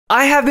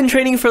I have been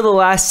training for the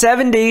last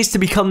 7 days to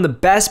become the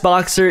best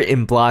boxer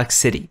in Block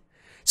City.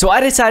 So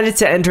I decided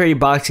to enter a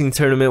boxing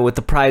tournament with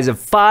the prize of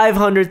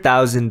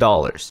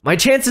 $500,000. My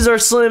chances are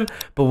slim,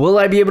 but will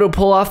I be able to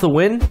pull off the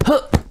win?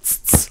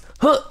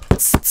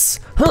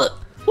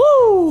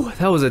 Woo!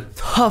 That was a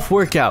tough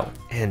workout.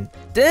 And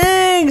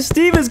dang,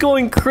 Steve is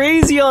going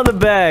crazy on the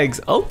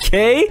bags.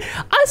 Okay,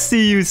 I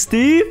see you,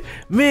 Steve.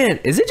 Man,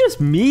 is it just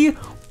me,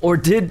 or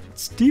did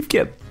Steve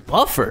get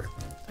buffer?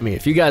 I mean,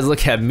 if you guys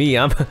look at me,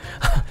 I'm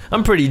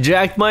pretty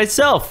jacked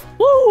myself.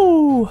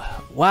 Woo!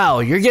 Wow,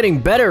 you're getting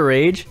better,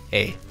 Rage.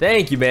 Hey,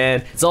 thank you,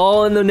 man. It's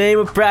all in the name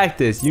of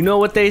practice. You know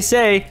what they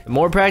say. The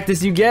more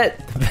practice you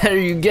get, the better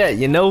you get,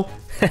 you know?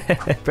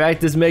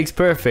 Practice makes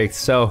perfect.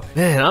 So,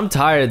 man, I'm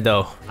tired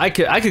though. I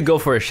could go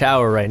for a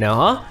shower right now,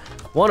 huh?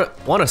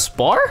 Wanna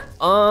spar?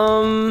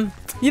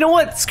 You know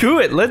what?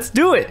 Screw it. Let's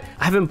do it.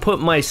 I haven't put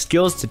my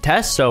skills to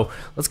test, so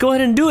let's go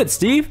ahead and do it,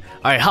 Steve.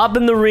 All right, hop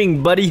in the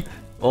ring, buddy.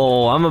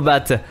 Oh, I'm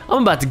about to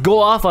go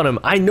off on him.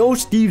 I know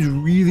Steve's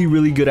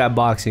really good at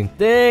boxing.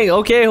 Dang,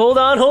 okay, hold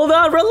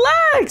on,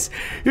 relax.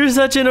 You're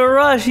such in a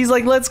rush. He's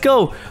like, let's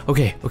go.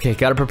 Okay,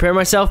 gotta prepare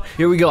myself.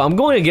 Here we go. I'm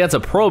going against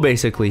a pro,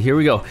 basically. Here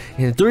we go.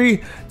 In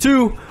 3,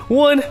 2,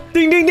 1.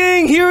 Ding, ding,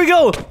 ding. Here we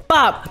go.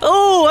 Bop.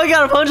 Oh, I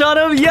got a punch on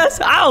him. Yes.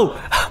 Ow.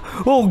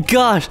 Oh,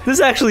 gosh. This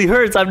actually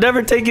hurts. I've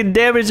never taken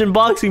damage in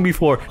boxing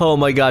before. Oh,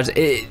 my gosh.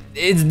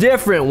 It's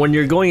different when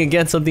you're going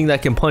against something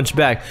that can punch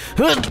back.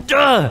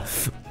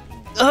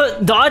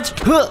 Dodge.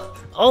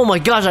 Oh my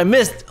gosh, I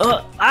missed.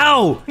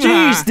 Ow.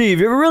 Jeez, Steve,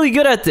 you're really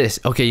good at this.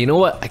 Okay, you know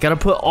what? I gotta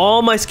put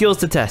all my skills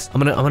to test.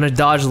 I'm gonna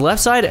dodge the left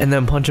side and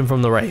then punch him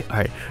from the right. All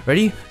right,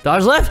 ready?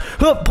 Dodge left.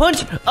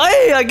 Punch.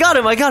 Hey, I got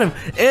him.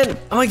 And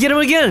I'm gonna get him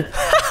again.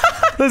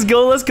 Let's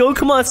go.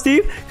 Come on,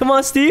 Steve.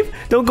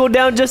 Don't go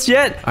down just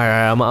yet. All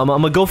right, I'm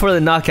gonna go for the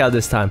knockout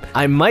this time.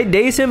 I might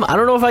daze him. I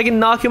don't know if I can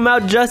knock him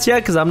out just yet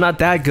because I'm not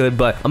that good,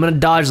 but I'm gonna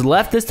dodge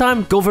left this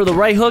time. Go for the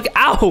right hook.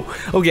 Ow.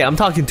 Okay, I'm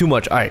talking too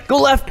much. All right, go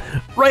left,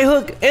 right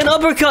hook, and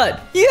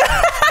uppercut.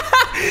 Yeah.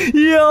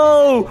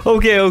 Yo.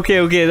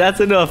 Okay. That's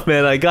enough,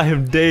 man. I got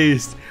him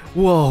dazed.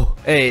 Whoa.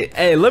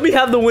 Hey, let me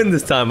have the win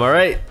this time, all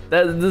right?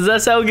 Does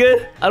that sound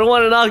good? I don't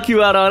want to knock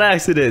you out on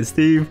accident,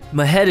 Steve.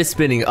 My head is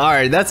spinning. All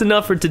right, that's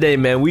enough for today,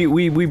 man.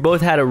 We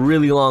both had a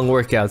really long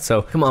workout,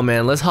 so come on,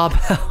 man. Let's hop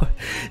out.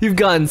 You've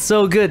gotten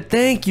so good.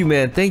 Thank you,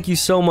 man. Thank you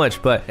so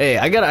much. But hey,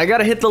 I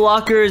gotta hit the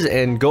lockers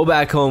and go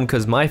back home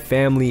because my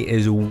family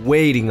is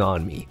waiting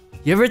on me.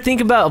 You ever think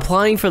about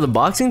applying for the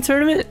boxing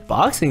tournament?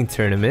 Boxing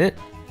tournament?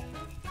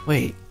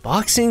 Wait,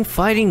 boxing,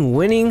 fighting,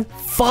 winning,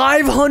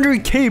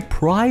 500K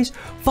prize?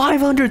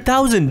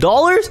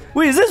 $500,000?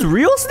 Wait, is this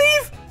real,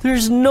 Steve?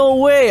 There's no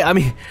way. I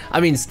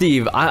mean,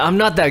 Steve, I'm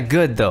not that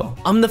good though.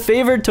 I'm the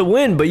favorite to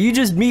win, but you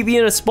just meet me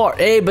in a spar.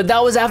 Hey, but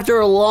that was after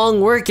a long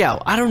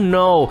workout. I don't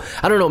know.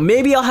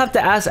 Maybe I'll have to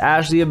ask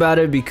Ashley about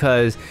it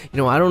because, you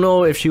know, I don't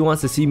know if she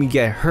wants to see me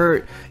get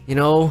hurt, you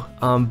know.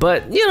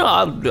 But you know,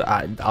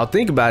 I'll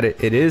think about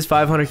it. It is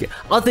 500K.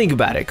 I'll think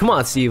about it. Come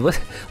on, Steve.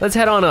 Let's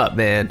head on up,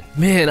 man.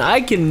 Man,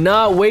 I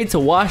cannot wait to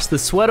wash the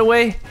sweat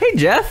away. Hey,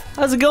 Jeff,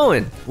 how's it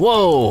going?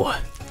 Whoa.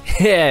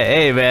 Yeah,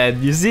 hey,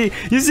 man. You see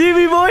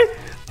me, boy?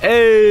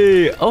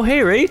 Hey, oh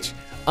hey, Rage.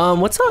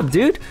 What's up,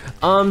 dude?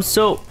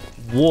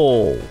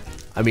 Whoa.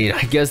 I mean,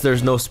 I guess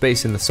there's no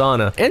space in the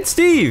sauna. And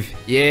Steve,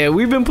 yeah,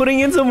 we've been putting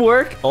in some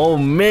work. Oh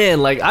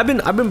man, like I've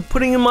been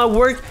putting in my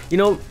work, you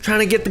know, trying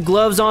to get the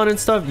gloves on and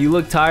stuff. You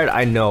look tired,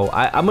 I know.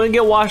 I'm gonna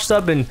get washed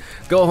up and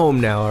go home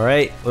now, all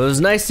right? Well, it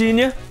was nice seeing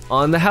you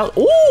on the house.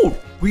 Ooh,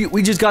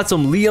 we just got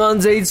some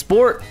Leon's Aid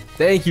Sport.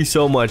 Thank you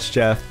so much,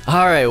 Jeff.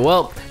 All right,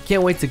 well,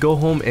 can't wait to go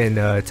home and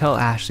tell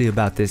Ashley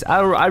about this.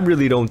 I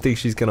really don't think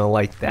she's gonna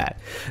like that.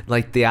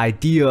 Like the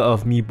idea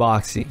of me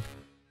boxing.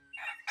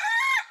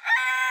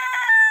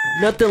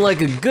 Nothing like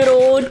a good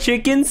old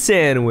chicken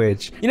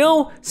sandwich. You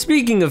know,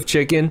 speaking of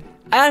chicken,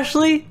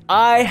 Ashley,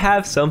 I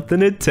have something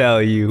to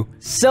tell you.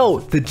 So,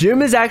 the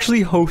gym is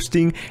actually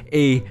hosting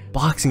a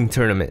boxing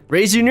tournament.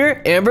 Rage Jr.,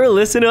 Amber,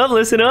 listen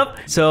up.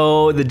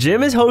 So, the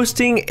gym is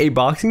hosting a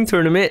boxing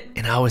tournament,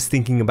 and I was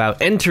thinking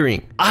about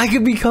entering. I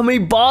could become a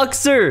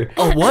boxer.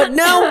 A what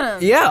now?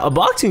 Yeah, a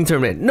boxing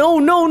tournament. No.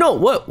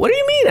 What do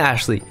you mean,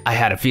 Ashley? I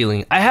had a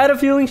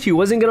feeling she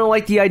wasn't gonna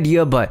like the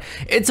idea, but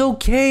it's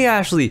okay,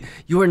 Ashley.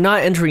 You are not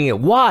entering it.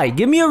 Why?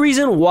 Give me a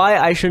reason why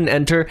I shouldn't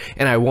enter,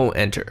 and I won't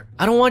enter.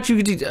 I don't want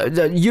you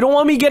to, you don't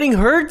want me getting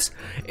hurt?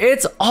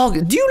 It's all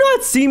good. Do you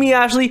not see me,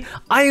 Ashley?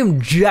 I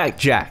am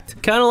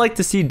jacked. Kind of like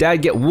to see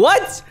Dad get,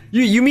 what?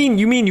 You mean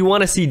you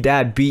want to see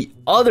Dad beat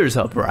others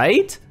up,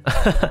 right?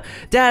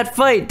 Dad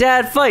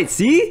fight.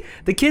 See?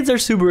 The kids are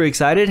super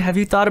excited. Have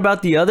you thought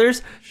about the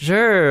others?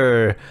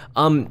 Sure.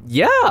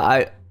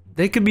 Yeah,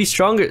 they could be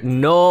stronger.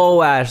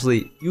 No,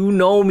 Ashley, you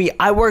know me.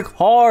 I work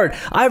hard.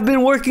 I've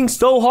been working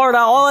so hard.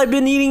 All I've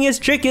been eating is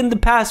chicken the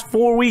past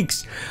 4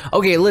 weeks.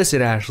 Okay,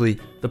 listen, Ashley.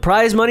 The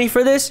prize money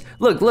for this?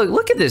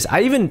 Look at this.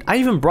 I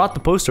even brought the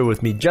poster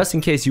with me just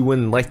in case you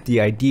wouldn't like the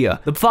idea.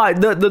 The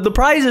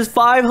prize is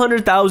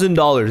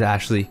 $500,000,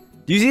 Ashley.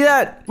 Do you see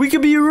that? We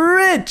could be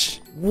rich.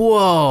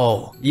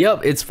 Whoa.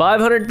 Yep, it's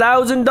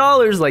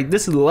 $500,000. Like,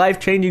 this is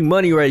life-changing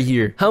money right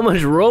here. How much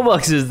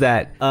Robux is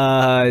that?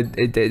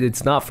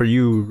 It's not for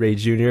you,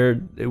 Rage Jr.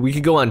 We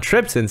could go on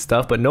trips and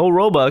stuff, but no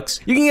Robux.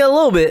 You can get a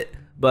little bit,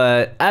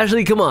 but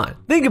Ashley, come on.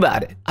 Think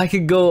about it. I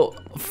could go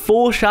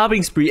full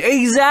shopping spree.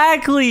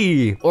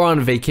 Exactly. Or on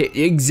vacation.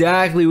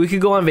 Exactly. We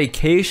could go on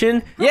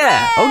vacation.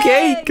 Yeah.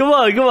 Okay. Come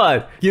on. Come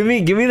on. Give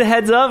me the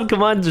heads up.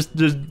 Come on. Just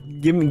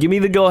give me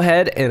the go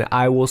ahead, and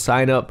I will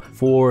sign up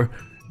for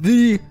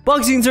the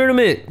boxing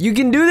tournament. You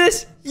can do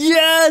this?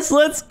 Yes,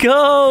 let's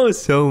go.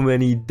 So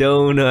many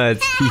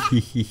donuts.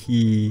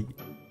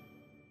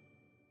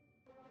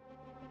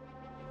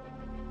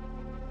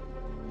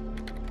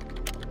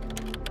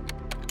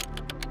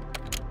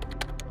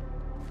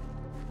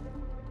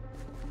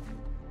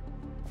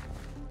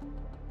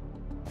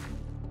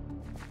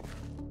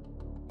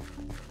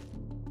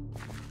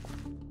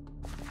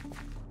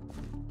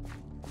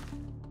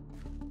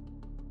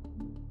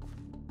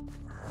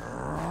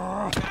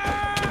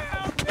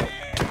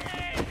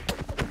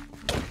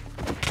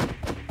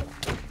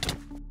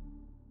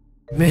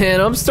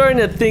 Man, I'm starting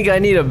to think I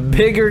need a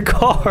bigger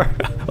car.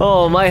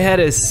 Oh, my head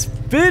is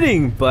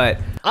spinning, but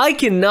I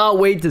cannot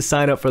wait to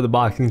sign up for the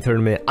boxing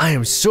tournament. I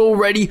am so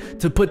ready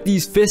to put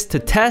these fists to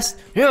test.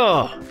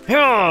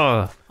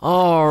 Yeah.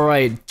 All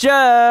right,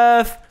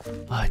 Jeff.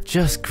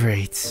 Just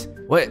great.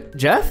 What,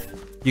 Jeff?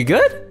 You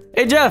good?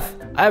 Hey, Jeff,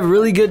 I have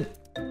really good...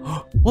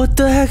 What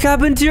the heck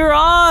happened to your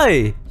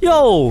eye?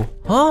 Yo,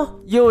 huh?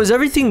 Yo, is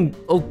everything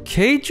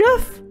okay,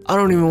 Jeff? I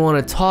don't even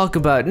want to talk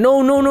about it.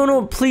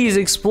 No, please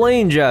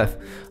explain, Jeff.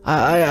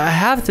 I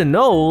have to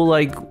know,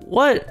 like,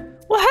 what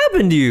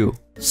happened to you?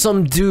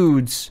 Some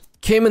dudes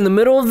came in the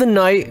middle of the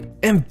night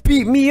and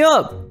beat me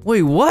up.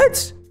 Wait,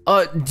 what?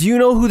 Do you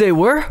know who they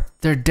were?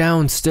 They're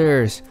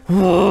downstairs.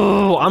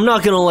 Oh, I'm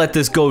not gonna let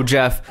this go,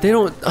 Jeff. They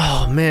don't,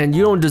 oh man,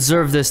 you don't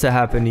deserve this to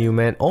happen to you,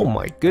 man. Oh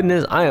my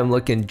goodness, I am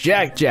looking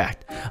jacked.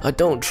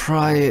 Don't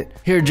try it.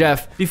 Here,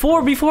 Jeff,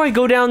 before I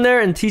go down there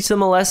and teach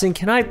them a lesson,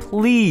 can I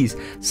please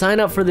sign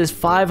up for this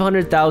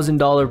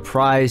 $500,000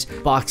 prize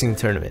boxing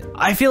tournament?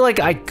 I feel like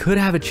I could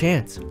have a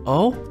chance.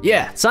 Oh?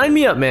 Yeah, sign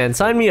me up, man,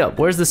 sign me up.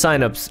 Where's the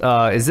sign-ups?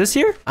 Is this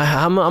here?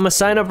 I'm gonna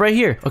sign up right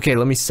here. Okay,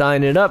 let me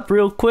sign it up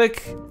real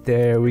quick.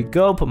 There we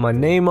go, put my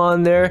name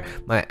on there,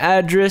 my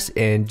address,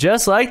 and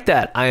just like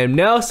that, I am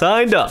now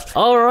signed up.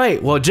 All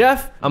right, well,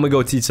 Jeff, I'm gonna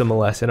go teach them a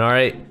lesson, all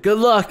right? Good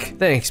luck.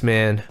 Thanks,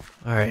 man.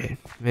 All right,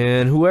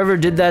 man, whoever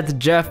did that to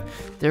Jeff,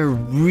 they're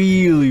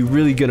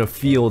really gonna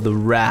feel the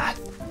wrath.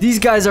 These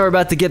guys are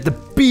about to get the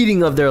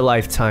beating of their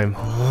lifetime.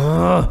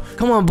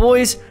 Come on,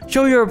 boys,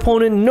 show your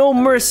opponent no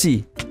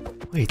mercy.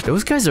 Wait,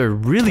 those guys are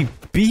really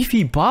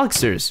beefy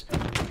boxers.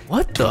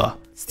 What the?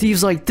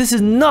 Steve's like, this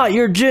is not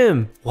your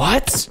gym.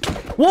 What?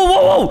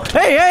 Whoa.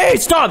 Hey,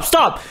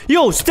 stop.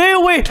 Yo, stay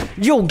away.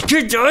 Yo,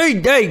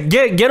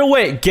 get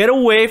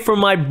away from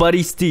my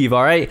buddy Steve,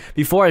 all right?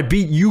 Before I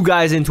beat you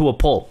guys into a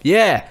pulp.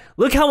 Yeah,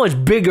 look how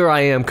much bigger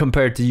I am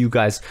compared to you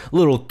guys,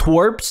 little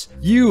twerps.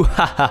 You,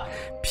 haha,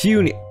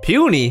 puny.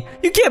 Puny?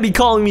 You can't be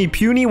calling me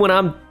puny when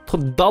I'm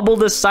double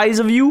the size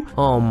of you.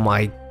 Oh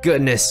my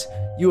goodness.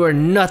 You are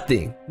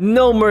nothing.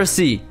 No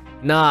mercy.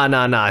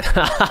 Nah.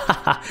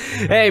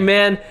 Hey,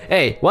 man.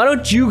 Hey, why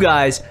don't you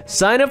guys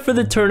sign up for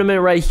the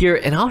tournament right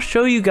here, and I'll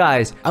show you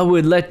guys. I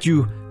would let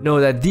you know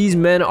that these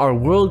men are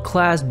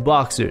world-class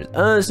boxers.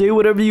 Say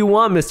whatever you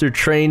want, Mr.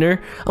 Trainer.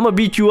 I'm gonna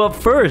beat you up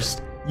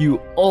first,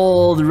 you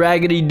old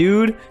raggedy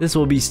dude. This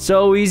will be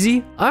so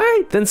easy. All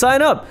right, then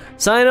sign up.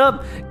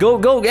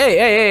 Go.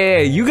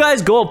 Hey, you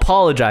guys go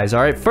apologize,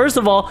 all right? First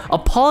of all,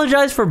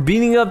 apologize for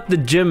beating up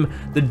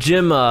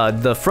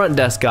the front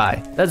desk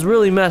guy. That's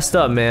really messed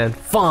up, man.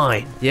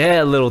 Fine.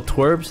 Yeah, little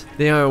twerps.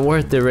 They aren't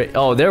worth it.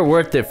 Oh, they're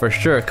worth it for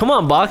sure. Come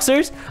on,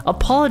 boxers.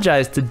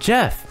 Apologize to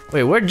Jeff.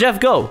 Wait, where'd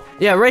Jeff go?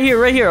 Yeah, right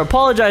here.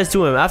 Apologize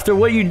to him after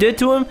what you did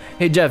to him.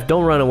 Hey, Jeff,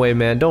 don't run away,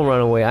 man. Don't run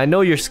away. I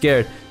know you're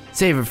scared.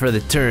 Save it for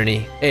the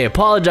tourney. Hey,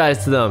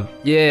 apologize to them.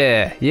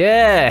 Yeah.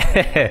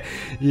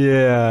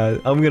 Yeah,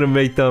 I'm gonna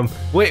make them.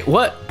 Wait,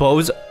 what?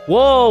 Pose.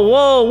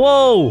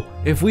 Whoa.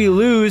 If we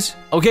lose,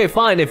 okay,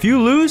 fine. If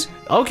you lose,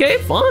 okay,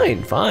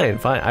 fine.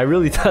 I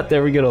really thought they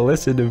were gonna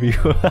listen to me.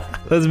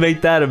 Let's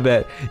make that a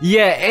bet.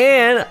 Yeah,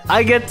 and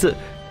I get to,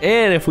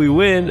 and if we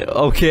win,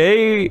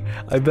 okay,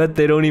 I bet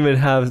they don't even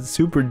have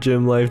Super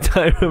Gym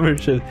lifetime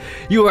membership.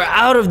 You are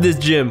out of this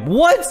gym.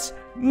 What?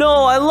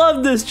 No, I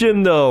love this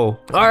gym though.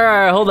 All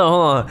right, hold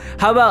on.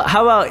 How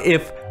about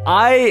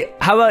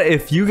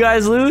if you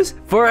guys lose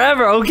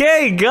forever?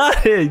 Okay,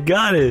 got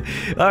it.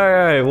 All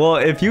right, well,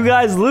 if you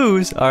guys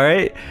lose, all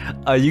right,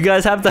 you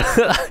guys have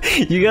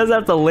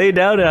to lay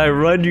down and I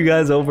run you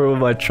guys over with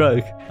my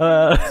truck.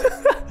 How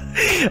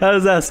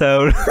does that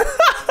sound?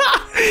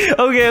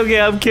 Okay,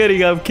 I'm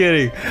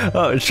kidding.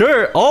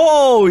 Sure.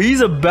 Oh,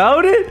 he's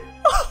about it.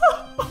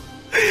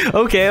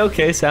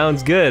 Okay,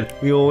 sounds good.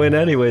 We will win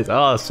anyways.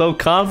 Oh, so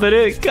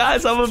confident.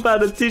 Guys, I'm about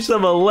to teach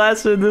them a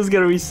lesson. This is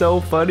gonna be so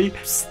funny.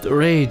 Psst,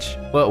 Rage,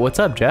 What's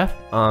up, Jeff?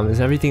 Is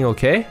everything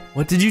okay?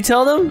 What did you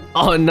tell them?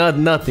 Oh,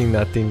 nothing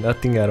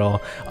at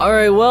all. All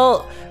right,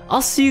 well,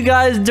 I'll see you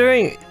guys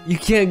during... You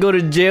can't go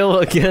to jail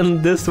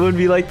again. This would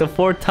be like the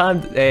 4th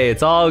time. Hey,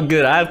 it's all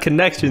good. I have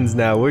connections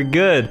now. We're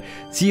good.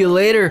 See you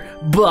later,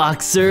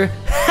 boxer.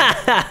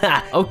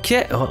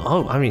 Okay.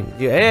 Oh, I mean,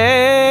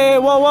 hey,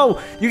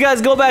 whoa. You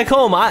guys go back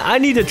home. I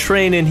need to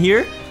train in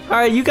here. All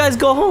right, you guys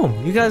go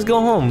home. You guys go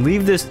home.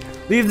 Leave this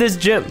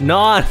gym.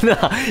 No.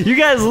 You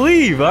guys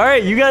leave. All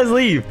right, you guys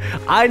leave.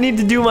 I need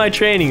to do my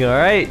training. All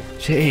right.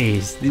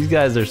 Jeez, these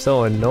guys are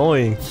so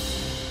annoying.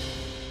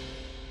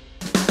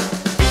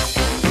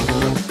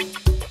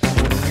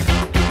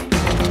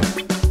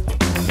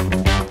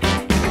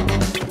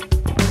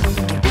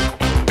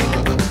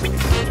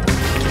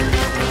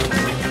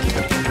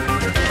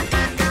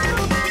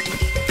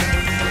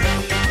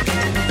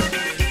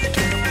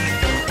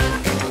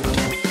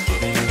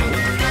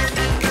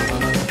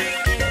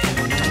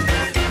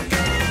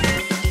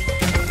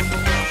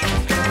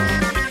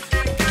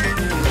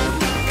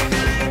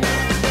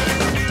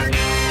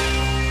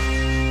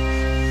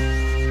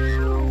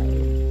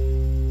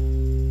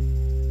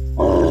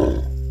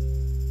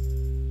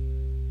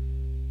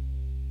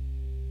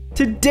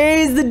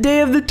 Today's the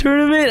day of the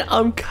tournament.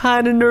 I'm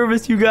kind of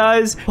nervous, you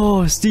guys.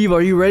 Oh, Steve,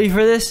 are you ready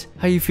for this?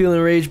 How you feeling,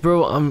 Rage,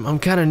 bro? I'm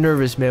kind of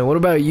nervous, man. What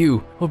about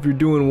you? Hope you're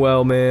doing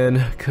well,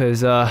 man.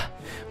 Cause,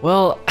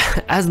 well,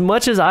 as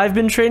much as I've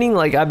been training,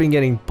 like I've been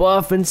getting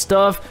buff and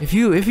stuff. If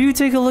you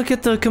take a look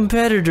at the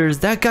competitors,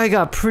 that guy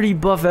got pretty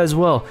buff as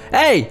well.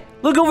 Hey,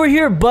 look over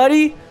here,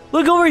 buddy.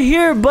 Look over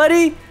here,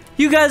 buddy.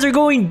 You guys are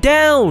going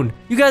down.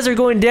 You guys are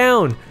going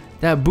down.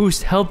 That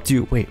boost helped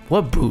you. Wait,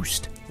 what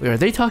boost? Wait, are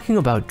they talking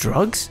about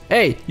drugs?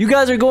 Hey, you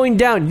guys are going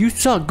down. You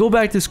suck. Go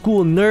back to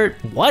school, nerd.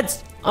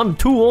 What? I'm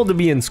too old to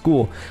be in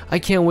school. I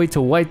can't wait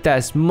to wipe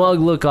that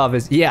smug look off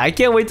his... Yeah, I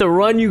can't wait to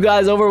run you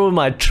guys over with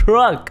my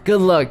truck. Good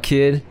luck,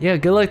 kid. Yeah,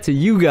 good luck to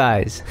you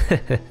guys.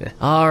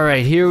 All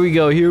right, here we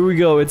go. Here we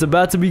go. It's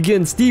about to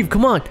begin. Steve,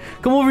 come on.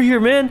 Come over here,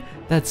 man.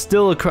 That's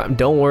still a crime.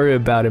 Don't worry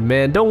about it,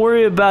 man. Don't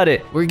worry about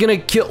it. We're gonna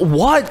kill...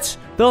 What?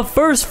 The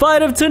first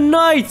fight of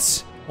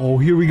tonight. Oh,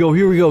 here we go,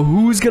 here we go.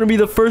 Who's gonna be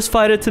the first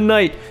fighter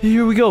tonight?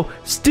 Here we go.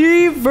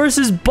 Steve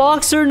versus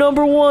boxer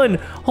number 1.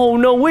 Oh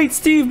no, wait,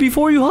 Steve,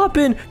 before you hop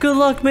in, good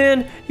luck,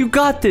 man. You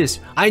got this.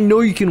 I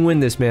know you can win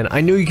this, man. I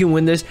know you can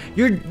win this.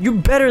 You're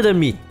better than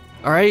me.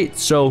 All right,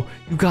 so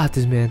you got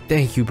this, man.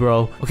 Thank you,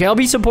 bro. Okay, I'll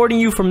be supporting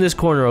you from this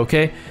corner,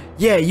 okay?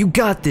 Yeah, you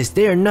got this.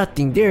 They are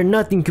nothing. They are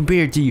nothing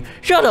compared to you.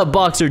 Shut up,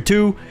 boxer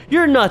 2.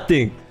 You're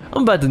nothing.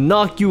 I'm about to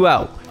knock you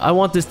out. I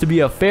want this to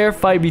be a fair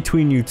fight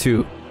between you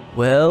two.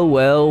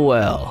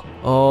 Well.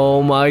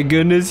 Oh my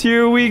goodness,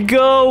 here we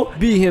go.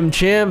 Beat him,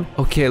 champ.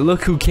 Okay,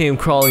 look who came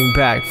crawling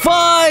back.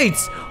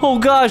 Fights! Oh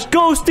gosh,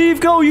 go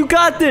Steve, go. You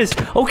got this.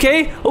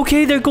 Okay,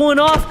 they're going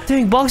off.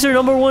 Dang, boxer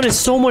number 1 is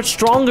so much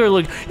stronger.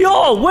 Look,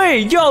 yo,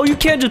 wait, yo, you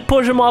can't just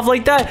push him off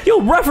like that.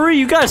 Yo, referee,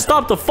 you gotta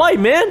stop the fight,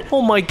 man.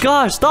 Oh my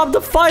gosh, stop the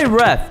fight,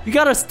 ref. You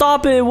gotta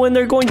stop it when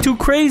they're going too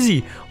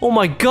crazy. Oh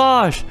my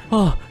gosh.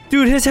 Oh,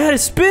 dude, his head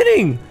is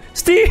spinning.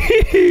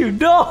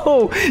 Steve,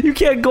 no, you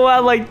can't go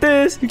out like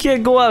this. You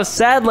can't go out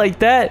sad like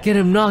that. Get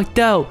him knocked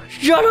out.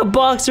 Shut up,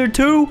 boxer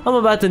 2. I'm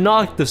about to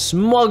knock the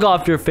smug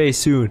off your face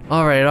soon.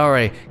 All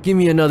right. Give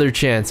me another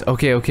chance.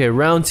 Okay.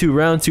 Round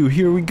two.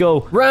 Here we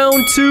go.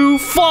 Round 2,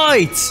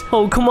 fight.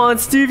 Oh, come on,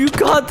 Steve. You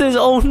got this.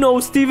 Oh, no.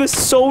 Steve is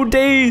so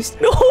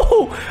dazed.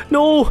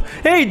 No.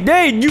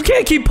 Hey, you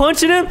can't keep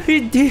punching him.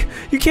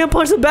 You can't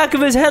punch the back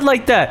of his head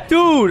like that.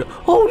 Dude.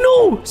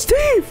 Oh, no.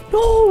 Steve.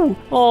 No.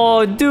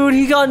 Oh, dude,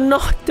 he got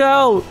knocked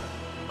out.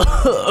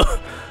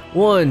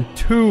 1,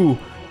 2,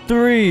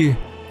 3,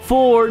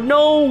 4.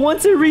 No,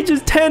 once it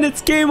reaches 10,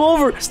 it's game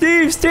over.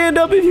 Steve, stand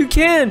up if you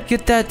can.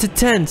 Get that to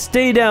 10.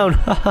 Stay down.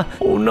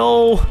 Oh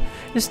no.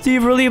 Is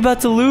Steve really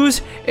about to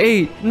lose?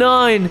 8,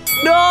 9.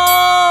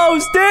 No,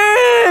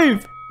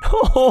 Steve!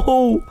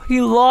 Oh,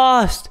 he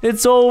lost.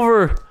 It's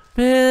over.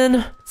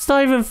 Man, it's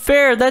not even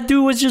fair. That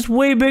dude was just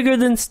way bigger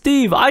than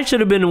Steve. I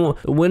should have been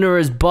the winner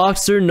as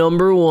boxer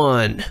number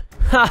 1.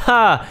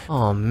 Haha.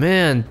 Oh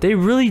man, they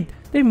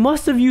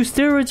must have used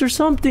steroids or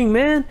something,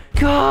 man.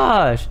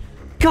 Gosh.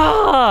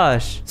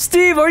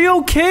 Steve, are you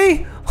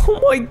okay? Oh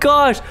my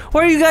gosh.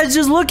 Why are you guys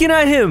just looking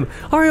at him?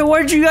 Why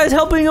aren't you guys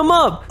helping him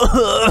up?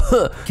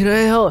 Can I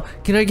help?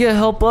 Can I get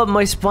help up?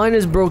 My spine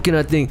is broken,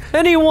 I think.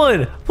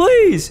 Anyone,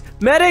 please.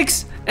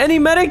 Medics? Any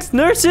medics?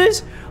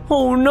 Nurses?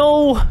 Oh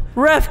no.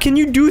 Ref, can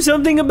you do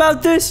something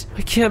about this?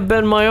 I can't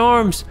bend my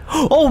arms.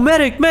 Oh,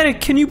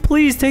 medic, can you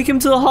please take him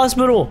to the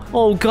hospital?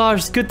 Oh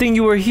gosh, good thing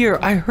you were here.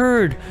 I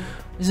heard.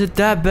 Is it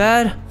that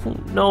bad? Oh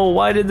no,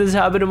 why did this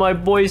happen to my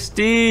boy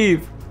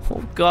Steve?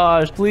 Oh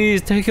gosh,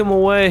 please take him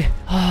away.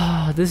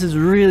 This is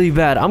really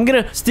bad.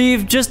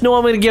 Steve, just know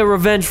I'm gonna get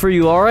revenge for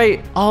you, all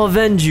right? I'll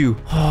avenge you.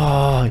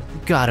 Oh, you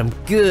got him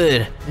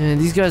good. And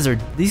these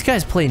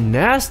guys play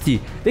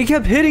nasty. They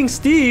kept hitting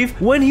Steve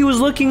when he was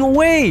looking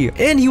away,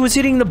 and he was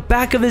hitting the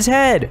back of his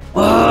head.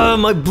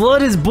 My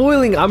blood is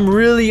boiling. I'm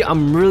really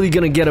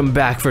gonna get him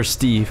back for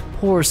Steve.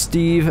 Poor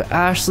Steve.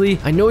 Ashley,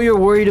 I know you're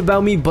worried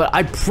about me, but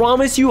I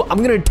promise you,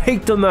 I'm gonna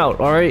take them out,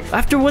 all right?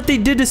 After what they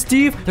did to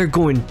Steve, they're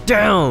going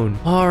down.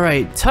 All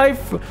right, time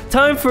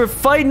for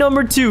fight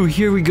number 2.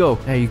 Here we go.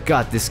 Now you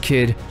got this,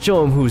 kid.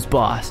 Show him who's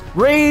boss.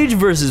 Rage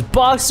versus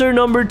Boxer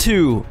number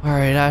 2. All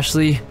right,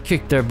 Ashley,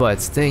 kick their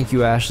butts. Thank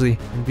you, Ashley.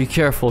 And be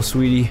careful,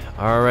 sweetie.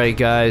 All right,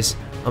 guys.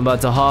 I'm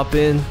about to hop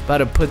in, about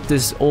to put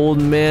this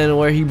old man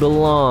where he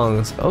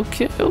belongs.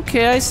 Okay,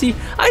 I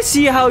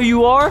see how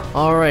you are.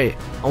 All right,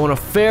 I want a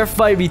fair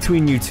fight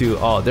between you two.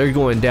 Oh, they're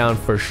going down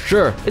for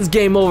sure. It's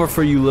game over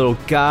for you, little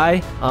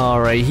guy. All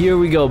right, here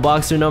we go,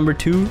 boxer number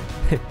 2.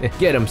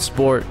 Get him,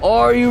 sport.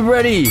 Are you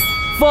ready?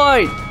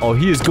 Fight! Oh,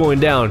 he is going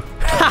down.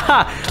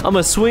 I'm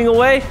gonna swing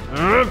away.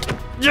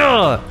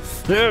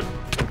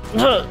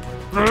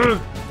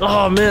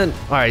 Oh man.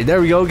 All right,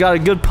 there we go. Got a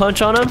good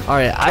punch on him. All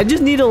right, I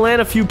just need to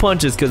land a few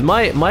punches because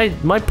my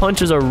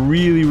punches are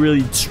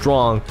really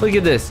strong. Look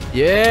at this.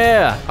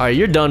 Yeah. All right,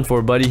 you're done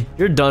for, buddy.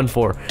 You're done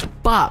for.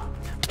 Bop.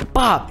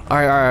 Bop. All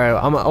right.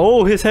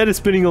 Oh, his head is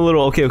spinning a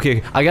little.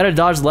 Okay. I gotta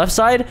dodge left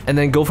side and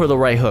then go for the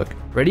right hook.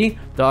 Ready?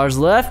 Dodge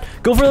left.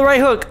 Go for the right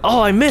hook.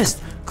 Oh, I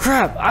missed.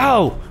 Crap.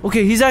 Ow.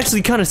 Okay, he's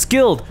actually kind of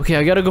skilled. Okay,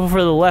 I gotta go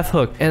for the left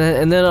hook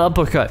and then an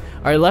uppercut.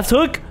 All right, left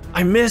hook.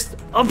 I missed.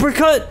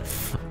 Uppercut.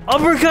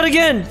 Uppercut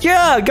again.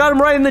 Yeah, got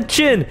him right in the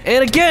chin.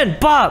 And again.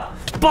 Bop.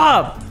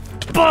 Bop.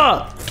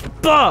 Bop.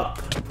 Bop.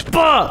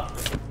 Bop.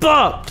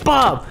 Bop.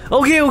 Bop.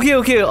 Okay.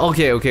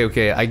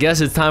 I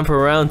guess it's time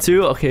for round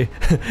 2. Okay.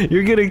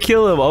 You're gonna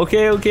kill him.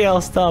 Okay.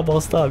 I'll stop.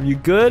 You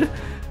good?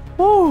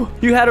 Woo.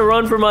 You had to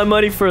run for my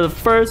money for the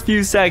first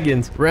few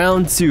seconds.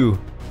 Round 2.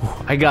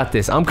 I got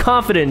this. I'm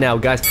confident now,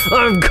 guys.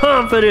 I'm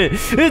confident.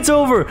 It's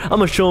over. I'm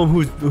gonna show him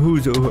who's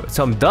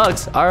some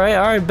ducks. All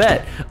right,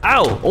 bet.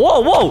 Ow.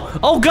 Whoa.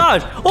 Oh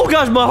gosh,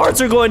 my hearts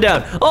are going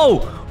down.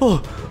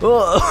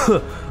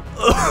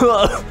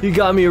 You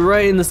got me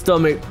right in the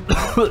stomach.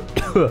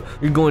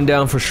 You're going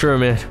down for sure,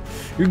 man.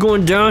 You're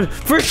going down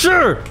for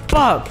sure.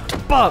 Bop.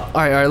 All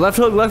right. Left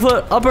hook,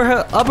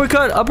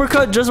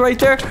 uppercut, just right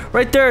there.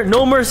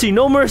 No mercy,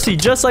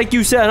 just like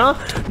you said, huh?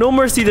 No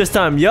mercy this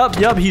time. Yup.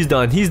 He's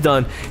done. He's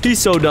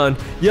so done.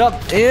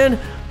 Yup. And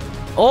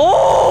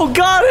oh,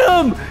 got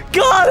him.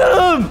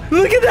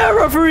 Look at that,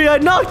 referee. I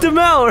knocked him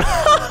out.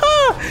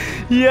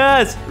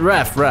 Yes,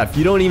 ref.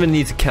 You don't even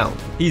need to count.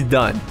 He's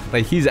done.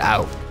 Like, he's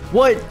out.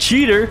 What?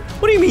 Cheater?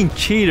 What do you mean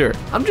cheater?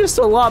 I'm just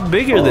a lot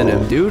bigger than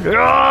him, dude.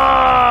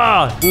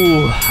 Ah!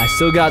 Ooh, I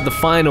still got the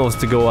finals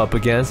to go up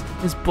against.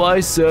 His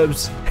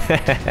biceps.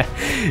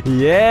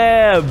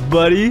 Yeah,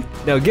 buddy.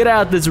 Now get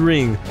out this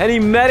ring. Any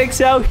medics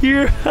out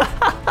here?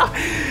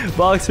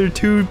 Boxer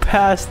 2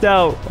 passed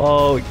out.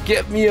 Oh,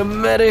 get me a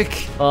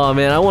medic. Oh,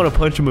 man, I want to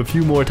punch him a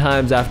few more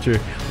times after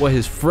what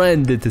his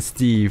friend did to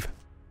Steve.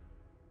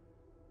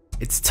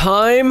 It's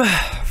time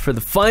for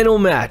the final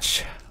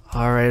match.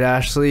 All right,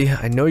 Ashley,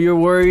 I know you're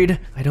worried.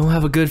 I don't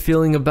have a good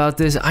feeling about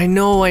this. I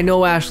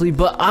know, Ashley,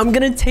 but I'm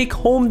gonna take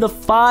home the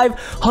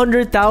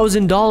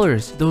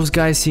 $500,000. Those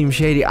guys seem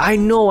shady. I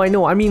know.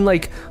 I mean,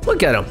 like,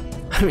 look at them.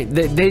 I mean,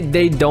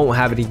 they don't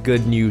have any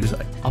good news.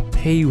 I'll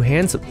pay you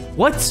handsome.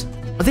 What?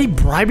 Are they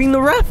bribing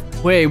the ref?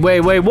 Wait.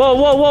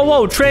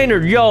 Whoa.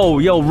 Trainer,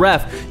 yo,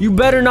 ref. You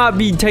better not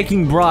be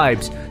taking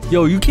bribes.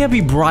 Yo, you can't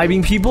be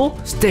bribing people.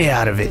 Stay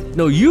out of it.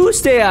 No, you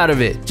stay out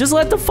of it. Just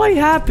let the fight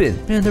happen.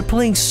 Man, they're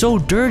playing so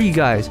dirty,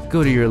 guys.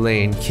 Go to your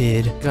lane,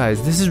 kid.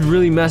 Guys, this is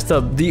really messed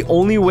up. The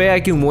only way I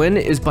can win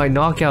is by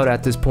knockout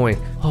at this point.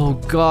 Oh,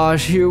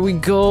 gosh. Here we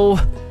go.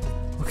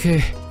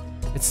 Okay.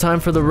 It's time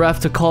for the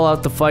ref to call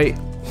out the fight.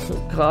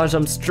 Oh, gosh,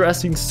 I'm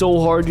stressing so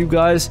hard, you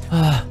guys.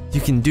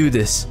 You can do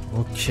this.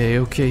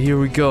 Okay, here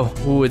we go.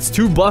 Oh, it's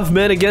 2 buff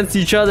men against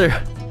each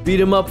other. Beat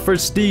him up for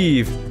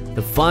Steve.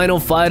 The final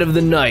fight of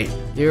the night.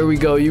 Here we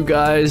go, you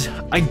guys.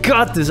 I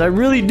got this. I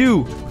really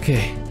do.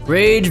 Okay.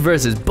 Rage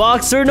versus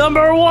Boxer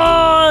number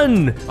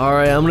 1. All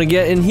right, I'm gonna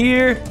get in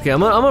here. Okay, I'm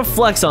gonna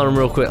flex on him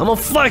real quick. I'm gonna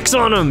flex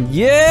on him.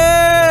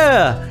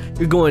 Yeah.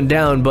 You're going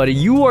down, buddy.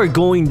 You are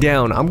going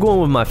down. I'm going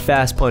with my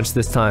fast punch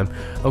this time.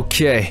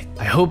 Okay.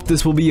 I hope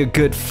this will be a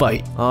good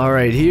fight. All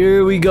right,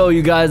 here we go,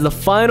 you guys. The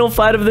final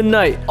fight of the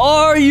night.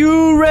 Are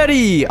you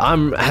ready?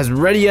 I'm as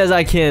ready as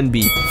I can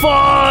be.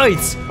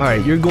 Fight! All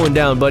right, you're going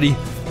down, buddy.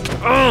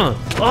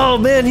 Oh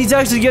man, he's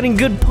actually getting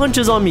good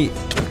punches on me.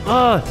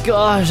 Oh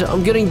gosh,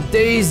 I'm getting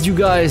dazed, you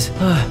guys.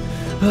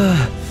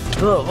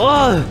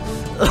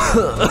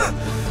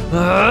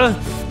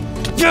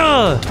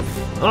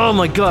 Oh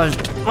my gosh.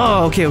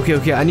 Oh, okay.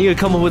 I need to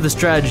come up with a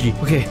strategy.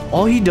 Okay,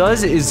 all he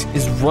does is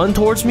run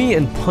towards me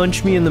and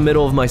punch me in the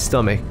middle of my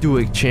stomach. Do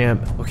it,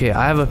 champ. Okay,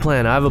 I have a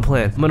plan. I'm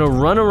gonna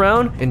run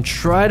around and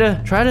try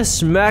to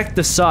smack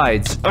the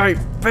sides. All right,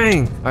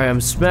 bang. All right, I'm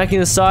smacking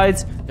the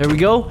sides. There we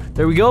go.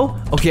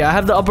 Okay, I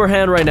have the upper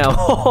hand right now.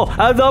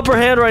 I have the upper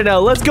hand right now.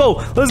 Let's go.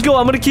 I'm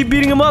gonna keep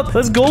beating him up.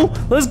 Let's go.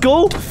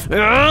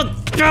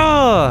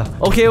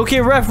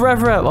 Okay, ref.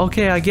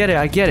 Okay, I get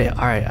it.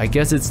 All right, I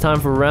guess it's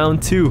time for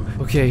round 2.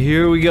 Okay,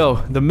 here we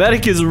go. The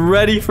medic is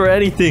ready for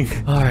anything.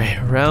 All right,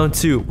 round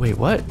 2. Wait,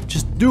 what?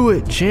 Just do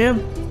it,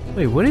 champ.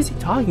 Wait, what is he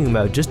talking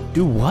about? Just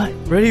do what?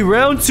 Ready,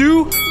 round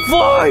 2,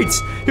 fight!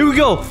 Here we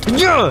go.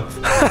 Yeah!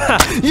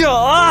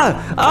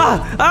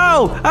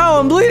 Ow,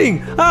 I'm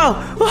bleeding. Ow,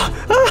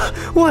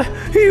 what?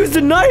 He used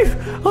a knife.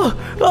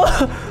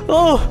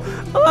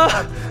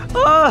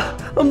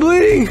 I'm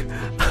bleeding.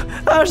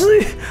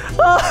 Ashley.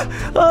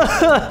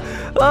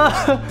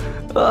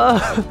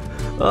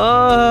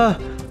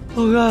 Oh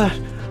God.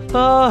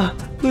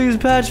 Please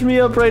patch me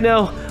up right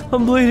now.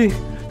 I'm bleeding.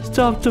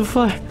 Stop the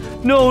fight.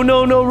 No,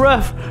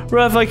 ref,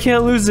 I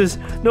can't lose this.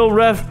 No,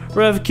 ref,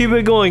 keep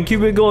it going.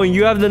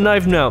 You have the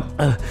knife now.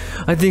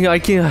 I think I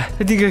can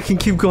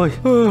keep going.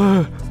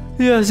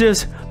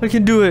 Yes, I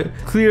can do it.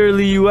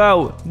 Clearly you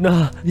out.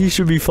 Nah, he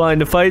should be fine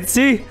to fight.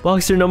 See?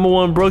 Boxer number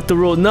 1 broke the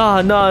rule. Nah,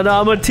 I'm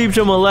gonna teach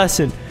him a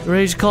lesson.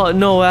 Rage call it.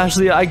 No,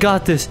 Ashley, I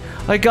got this,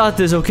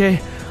 okay?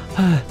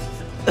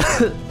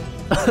 It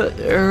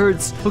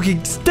hurts. Okay,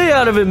 stay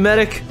out of it,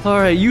 medic.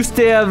 Alright, you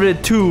stay out of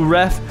it too,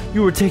 ref.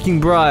 You were taking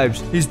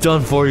bribes. He's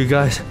done for, you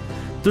guys.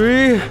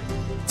 3,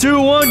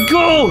 2, 1,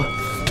 go!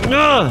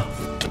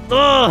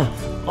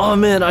 Oh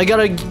man, I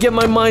gotta get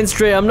my mind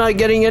straight. I'm not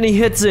getting any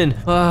hits in.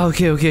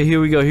 Okay,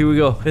 here we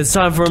go. It's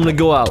time for him to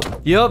go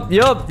out. Yup.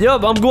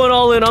 I'm going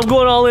all in.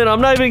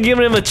 I'm not even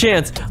giving him a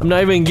chance.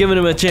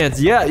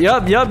 Yeah,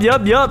 yup.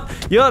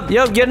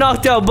 Get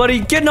knocked out,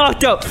 buddy. Get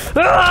knocked out.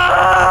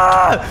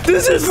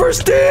 This is for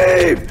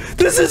Steve.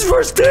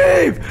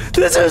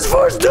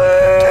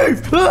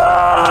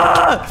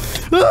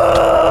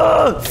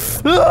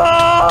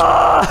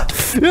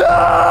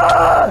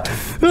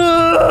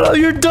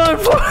 You're done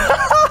for.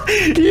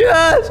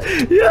 Yes,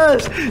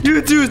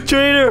 you too,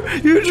 trainer.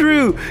 You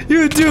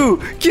too.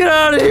 Get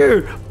out of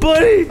here,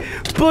 buddy.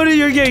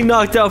 You're getting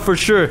knocked out for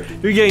sure.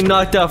 Yeah,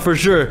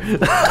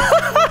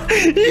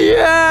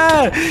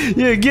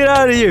 get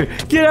out of here.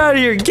 Get out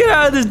of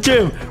this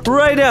gym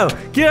right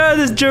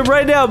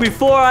now.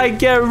 Before I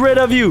get rid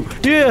of you.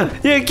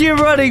 Yeah, keep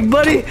running,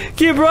 buddy.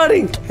 Keep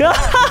running.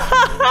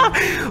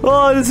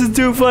 Oh, this is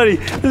too funny.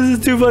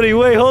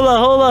 Wait, hold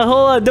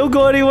on. Don't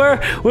go anywhere.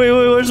 Wait,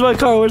 where's my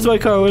car?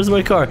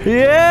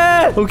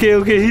 Yeah.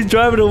 Okay, he's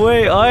driving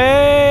away. Oh,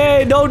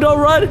 hey, don't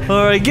run.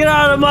 All right, get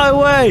out of my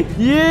way.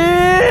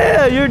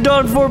 Yeah, you're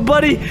done for,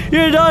 buddy.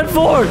 Yeah.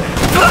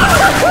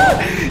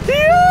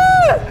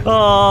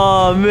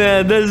 Oh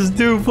man, this is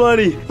too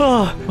funny.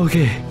 Oh,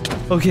 okay.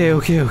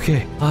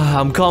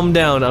 I'm calmed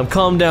down.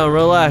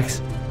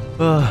 Relax.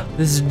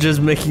 This is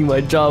just making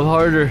my job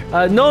harder.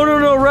 No,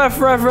 ref,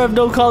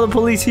 don't call the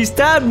police. He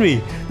stabbed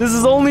me. This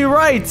is only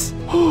right.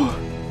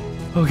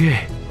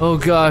 Okay. Oh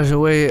gosh,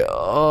 wait.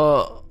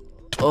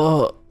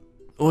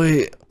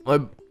 Wait.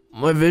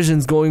 My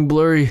vision's going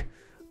blurry.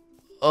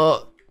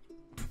 Oh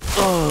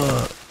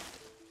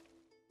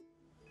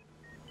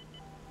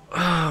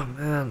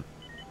man.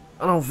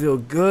 I don't feel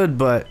good,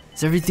 but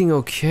is everything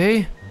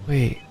okay?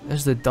 Wait,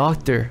 there's the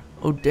doctor.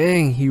 Oh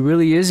dang, he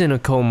really is in a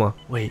coma.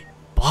 Wait,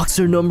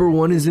 boxer number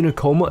 1 is in a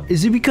coma?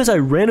 Is it because I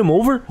ran him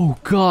over? Oh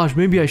gosh,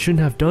 maybe I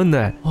shouldn't have done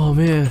that. Oh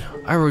man,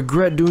 I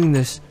regret doing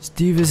this.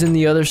 Steve is in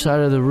the other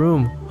side of the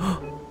room.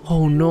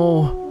 Oh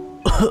no.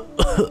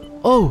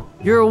 Oh,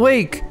 you're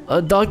awake.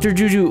 Dr.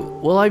 Juju,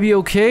 will I be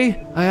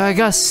okay? I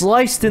got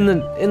sliced in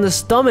the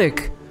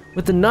stomach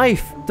with the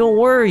knife. Don't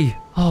worry.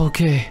 Oh,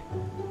 okay.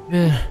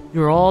 Man,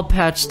 you're all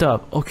patched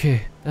up.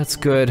 Okay, that's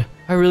good.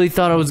 I really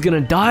thought I was gonna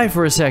die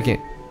for a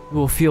second. You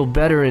will feel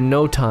better in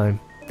no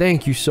time.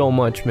 Thank you so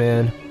much,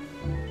 man.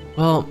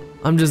 Well,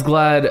 I'm just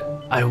glad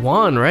I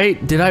won,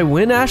 right? Did I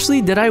win,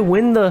 Ashley? Did I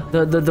win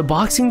the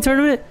boxing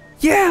tournament?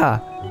 Yeah,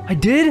 I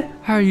did.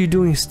 How are you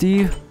doing,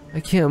 Steve? I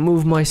can't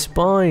move my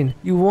spine.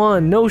 You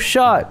won, no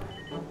shot.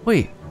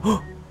 Wait,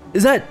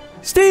 is that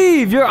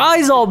Steve? Your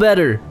eye's all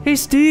better. Hey,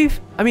 Steve.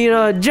 I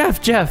mean,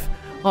 Jeff.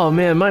 Oh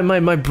man,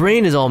 my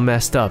brain is all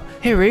messed up.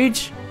 Hey,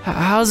 Rage.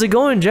 How's it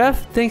going,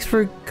 Jeff? Thanks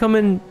for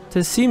coming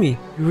to see me.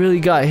 You really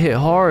got hit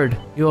hard.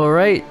 You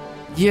alright?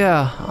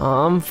 Yeah,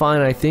 I'm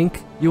fine, I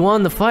think. You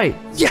won the fight.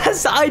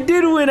 Yes, I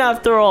did win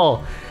after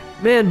all.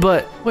 Man,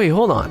 but wait,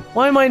 hold on.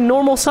 Why am I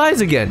normal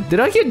size again? Did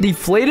I get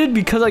deflated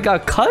because I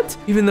got cut?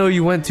 Even though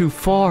you went too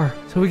far.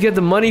 So we get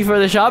the money for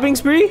the shopping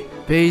spree?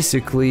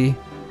 Basically.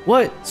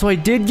 What? So I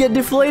did get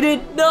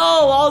deflated? No!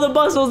 All the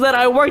muscles that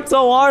I worked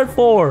so hard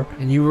for!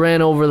 And you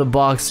ran over the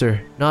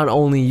boxer. Not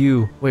only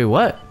you. Wait,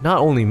 what? Not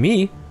only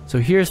me? So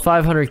here's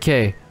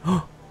 500K.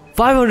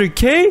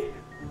 500K?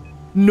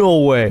 No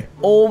way.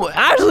 Oh,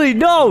 Ashley! Ashley,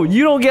 no,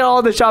 you don't get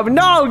all the shopping.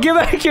 No, give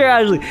back here,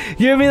 Ashley.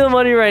 Give me the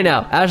money right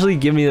now. Ashley,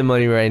 give me the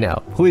money right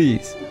now,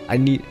 please. I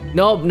need,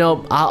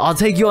 nope. I'll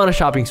take you on a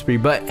shopping spree,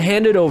 but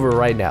hand it over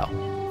right now.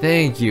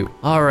 Thank you.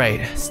 All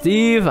right,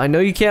 Steve, I know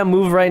you can't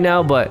move right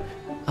now, but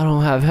I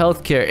don't have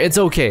health care. It's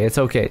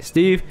okay.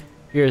 Steve,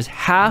 here's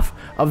half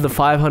of the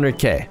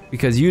 500K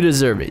because you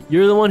deserve it.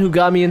 You're the one who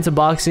got me into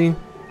boxing.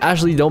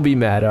 Ashley, don't be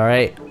mad, all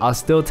right? I'll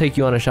still take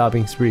you on a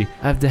shopping spree.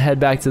 I have to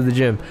head back to the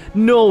gym.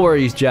 No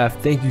worries,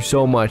 Jeff. Thank you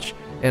so much.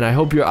 And I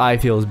hope your eye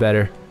feels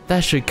better.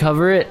 That should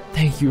cover it.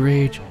 Thank you,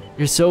 Rage.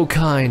 You're so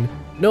kind.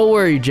 No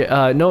worries,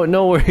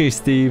 no worries,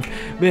 Steve.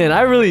 Man,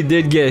 I really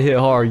did get hit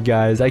hard,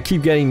 guys. I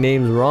keep getting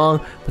names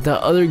wrong, but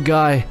that other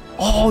guy,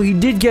 oh, he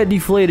did get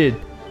deflated.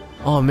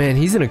 Oh man,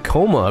 he's in a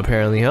coma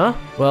apparently, huh?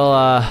 Well,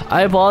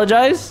 I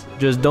apologize.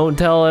 Just don't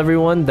tell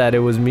everyone that it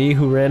was me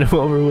who ran him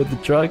over with the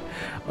truck.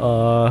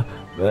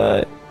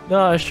 But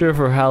not sure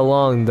for how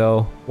long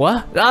though.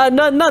 What?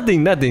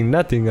 Nothing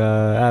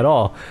at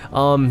all.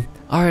 All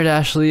right,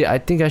 Ashley, I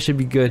think I should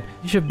be good.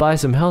 You should buy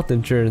some health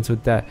insurance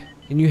with that.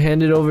 Can you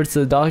hand it over to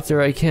the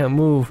doctor? I can't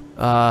move.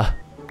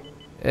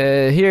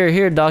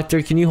 Here,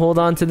 doctor. Can you hold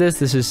on to this?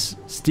 This is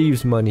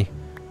Steve's money.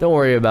 Don't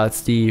worry about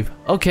Steve.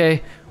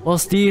 Okay. Well,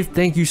 Steve,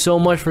 thank you so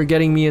much for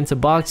getting me into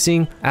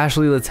boxing.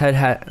 Ashley, let's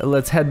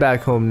head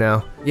back home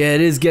now. Yeah,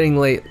 it is getting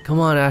late. Come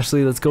on,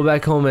 Ashley. Let's go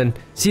back home and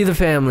see the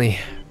family.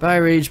 Bye,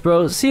 Rage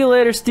Bro. See you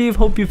later, Steve.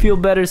 Hope you feel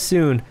better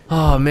soon.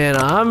 Oh man,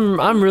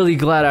 I'm really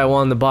glad I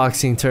won the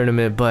boxing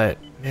tournament, but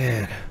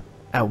man,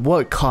 at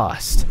what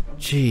cost?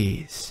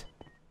 Jeez.